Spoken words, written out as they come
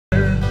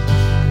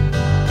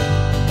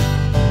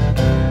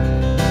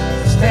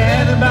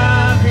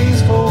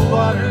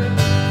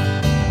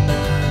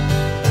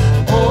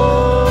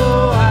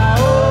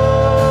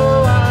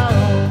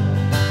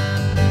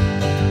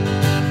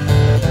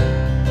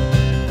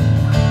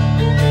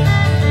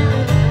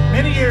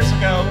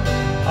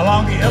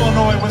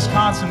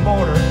Wisconsin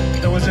border,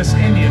 there was this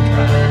Indian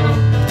tribe.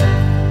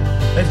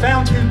 They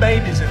found 2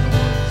 babies in the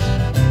woods,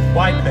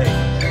 white babies.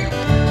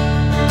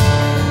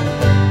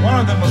 One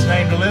of them was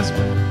named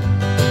Elizabeth.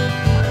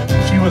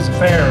 She was the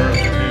fairer of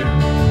the 2,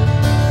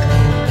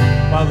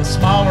 while the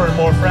smaller and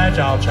more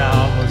fragile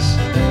child was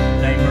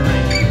named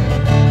Marie.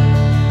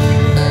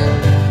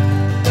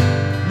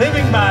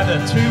 Living by the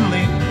 2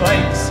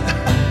 lakes,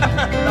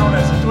 known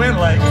as the Twin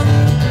Lakes,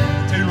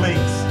 2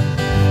 leaks.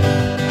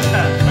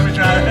 Let me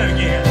try that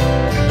again.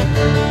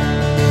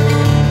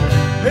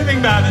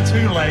 Living by the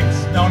 2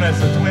 lakes, known as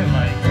the Twin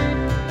Lakes,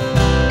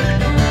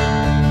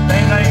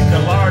 they named the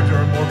larger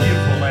and more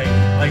beautiful lake,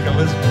 Lake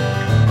Elizabeth.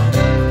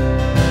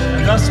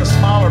 And thus the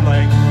smaller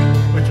lake,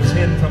 which was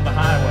hidden from the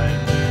highway,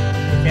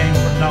 became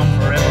known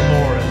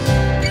forevermore as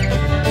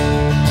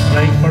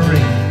Lake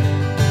Marie.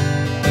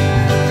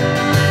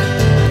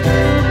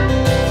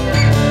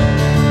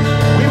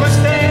 We were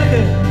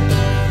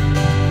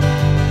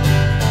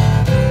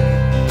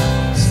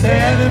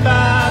standing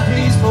by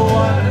peaceful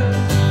water,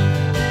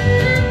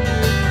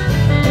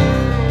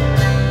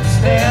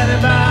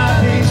 standing by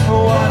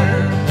peaceful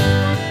water.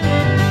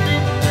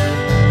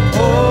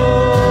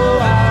 Oh,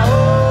 I,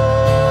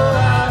 oh, I,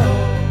 oh.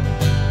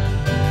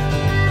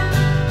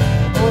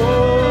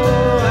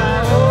 Oh, I,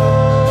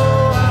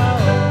 oh, I,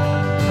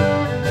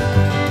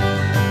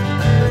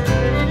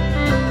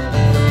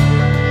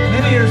 oh.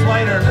 Many years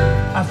later,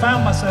 I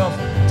found myself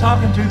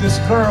talking to this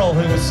girl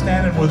who was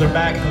standing with her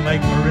back to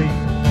Lake Marie.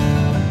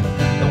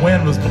 The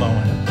wind was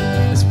blowing,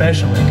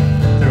 especially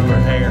through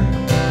her hair.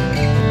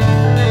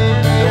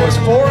 There was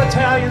 4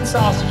 Italian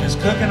sausages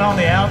cooking on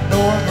the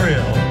outdoor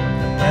grill,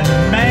 and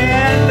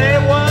man,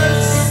 there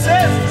was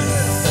 6.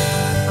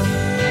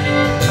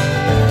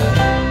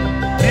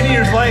 Many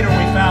years later,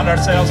 we found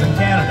ourselves in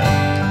Canada,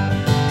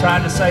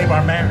 trying to save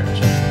our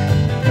marriage,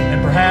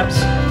 and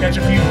perhaps catch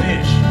a few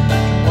fish,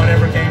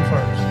 whatever came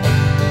first.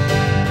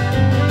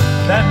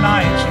 That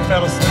night, she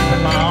fell asleep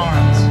in my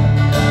arms,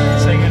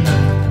 singing the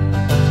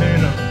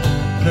tune of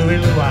Louie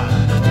Louie.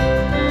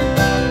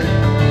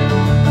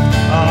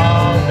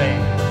 Oh, baby,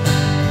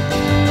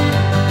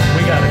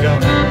 we gotta go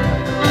now.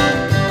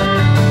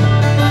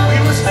 We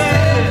were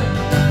standing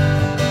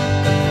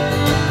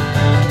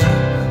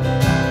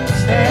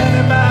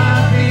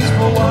by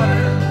peaceful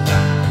water,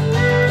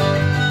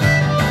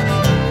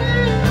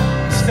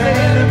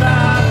 standing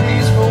by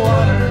peaceful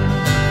water.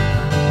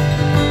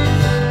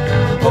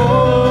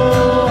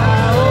 Oh, I,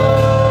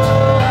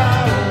 oh, I,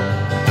 oh.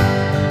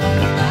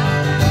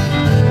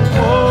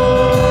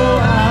 Oh,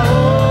 I,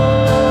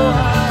 oh,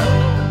 I, oh.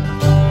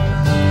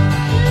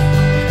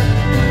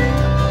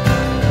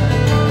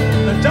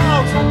 The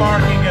dogs were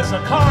barking as the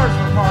cars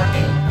were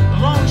parking, the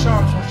long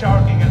sharks were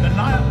sharking, and the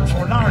knives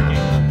were narking.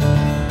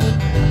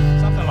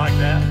 Something like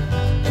that.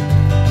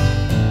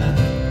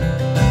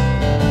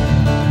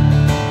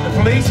 The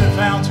police had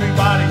found 2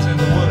 bodies in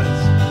the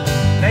woods,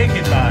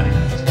 naked bodies.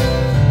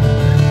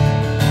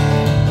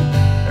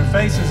 Their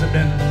faces had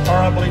been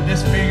horribly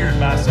disfigured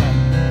by some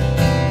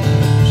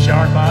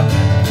sharp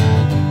object.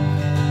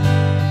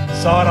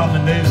 Saw it on the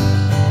news,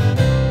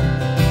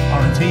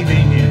 on a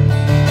TV news,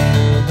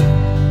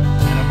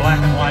 in a black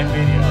and white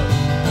video.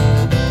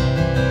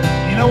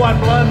 You know what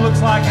blood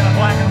looks like in a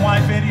black and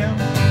white video?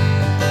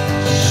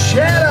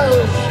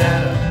 Shadow,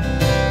 shadow,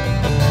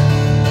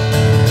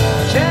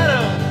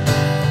 shadow.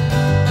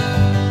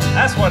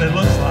 That's what it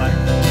looks like.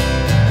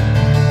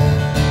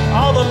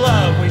 All the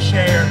love we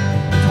shared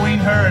between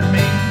her and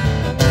me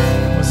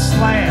was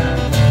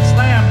slammed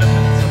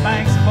into the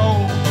banks of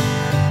old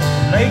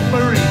Lake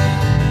Marie.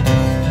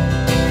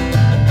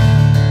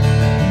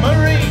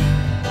 Marie.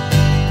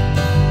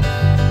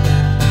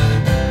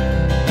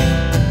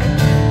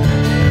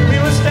 We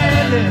were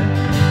standing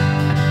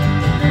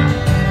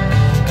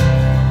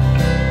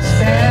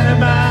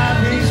by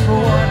peaceful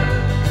water,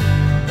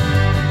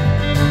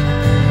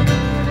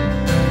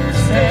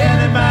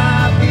 standing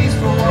by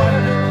peaceful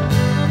water.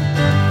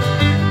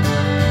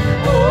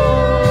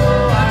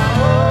 Oh, I,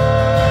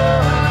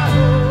 oh, I,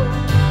 oh.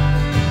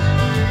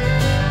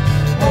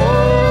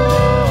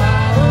 Oh, I,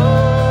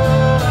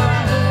 oh, I,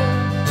 oh.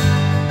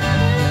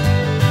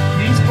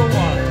 Peaceful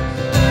water,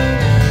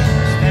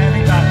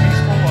 standing by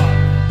peaceful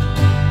water.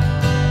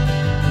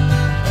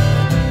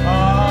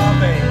 Oh,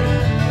 baby,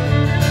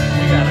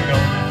 we gotta go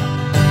now.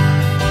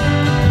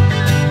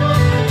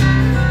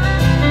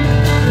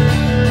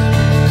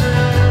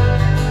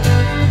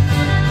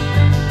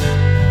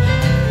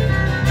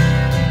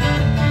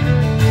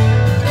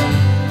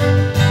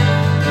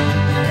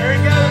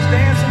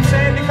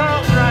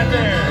 Carlton right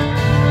there.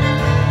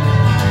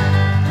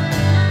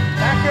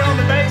 Back here on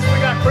the bass we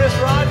got Chris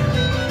Rogers.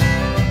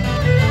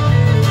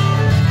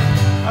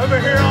 Over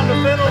here on the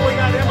fiddle we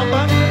got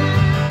Buckner.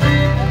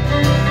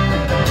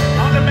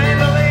 On the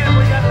mandolin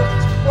we got the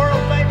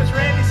world famous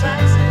Randy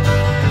Saxon.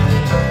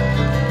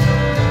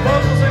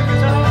 Vocals and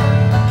guitar,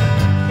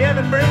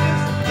 Kevin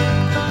Bridges.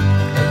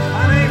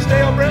 My name's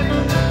Dale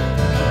Brittain.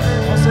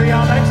 We'll see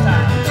y'all next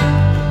time.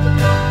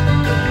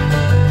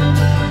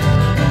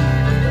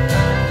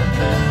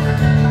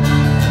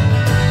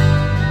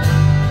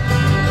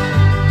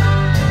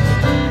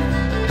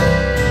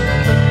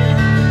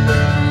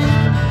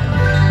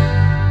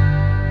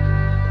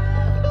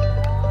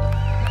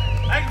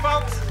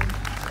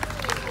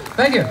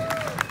 Thank you.